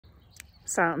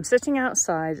So I'm sitting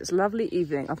outside, it's a lovely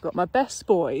evening. I've got my best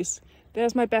boys.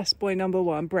 There's my best boy number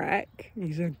 1, Breck.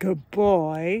 He's a good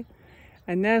boy.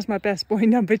 And there's my best boy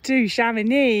number 2,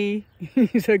 Chamonix.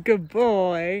 He's a good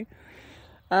boy.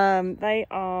 They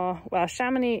are, well,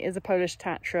 Chamonix is a Polish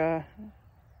Tatra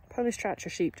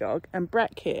sheepdog, and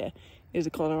Breck here is a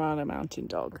Colorado mountain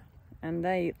dog. And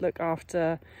they look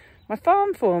after my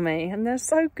farm for me, and they're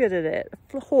so good at it.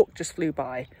 A hawk just flew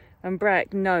by, and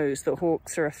Breck knows that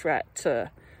hawks are a threat to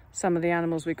some of the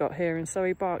animals we got here, and so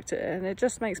he barked at it, and it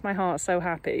just makes my heart so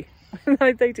happy.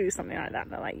 Like they do something like that,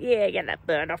 and they're like, yeah, get that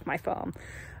bird off my farm.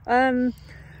 What am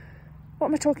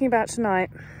I talking about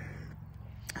tonight?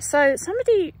 So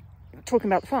somebody, talking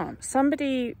about the farm,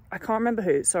 somebody, I can't remember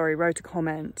who, sorry, wrote a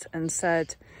comment and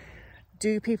said,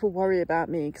 do people worry about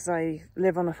me because I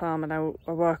live on a farm and I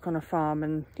work on a farm,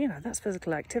 and you know, that's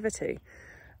physical activity.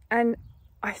 And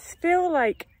I feel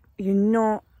like you're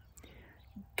not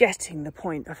getting the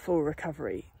point of full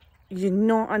recovery. You're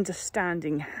not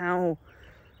understanding how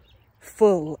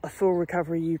full a full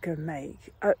recovery you can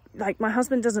make. Like my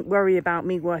husband doesn't worry about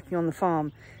me working on the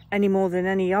farm any more than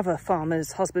any other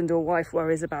farmer's husband or wife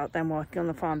worries about them working on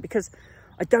the farm, because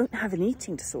I don't have an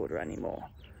eating disorder anymore.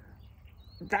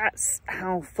 That's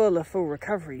how full a full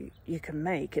recovery you can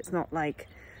make. It's not like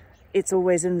it's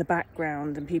always in the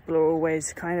background and people are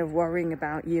always kind of worrying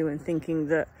about you and thinking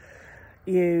that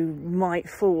you might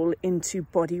fall into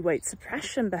body weight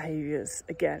suppression behaviors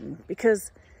again,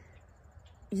 because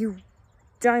you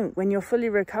don't. When you're fully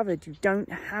recovered, you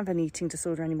don't have an eating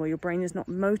disorder anymore. Your brain is not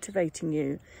motivating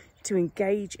you to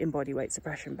engage in body weight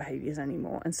suppression behaviors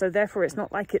anymore. And so therefore it's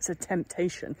not like it's a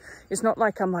temptation. It's not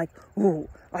like I'm like, oh,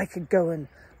 I could go and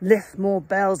lift more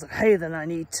bales of hay than I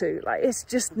need to. Like, it's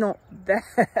just not there.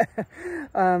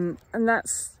 And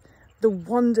that's the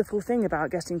wonderful thing about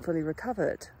getting fully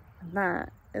recovered. And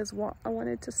that is what I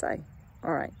wanted to say.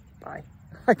 All right, bye.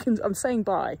 I'm saying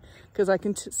bye because I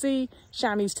can see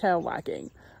Shammy's tail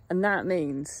wagging, and that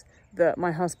means that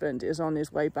my husband is on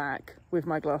his way back with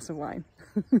my glass of wine.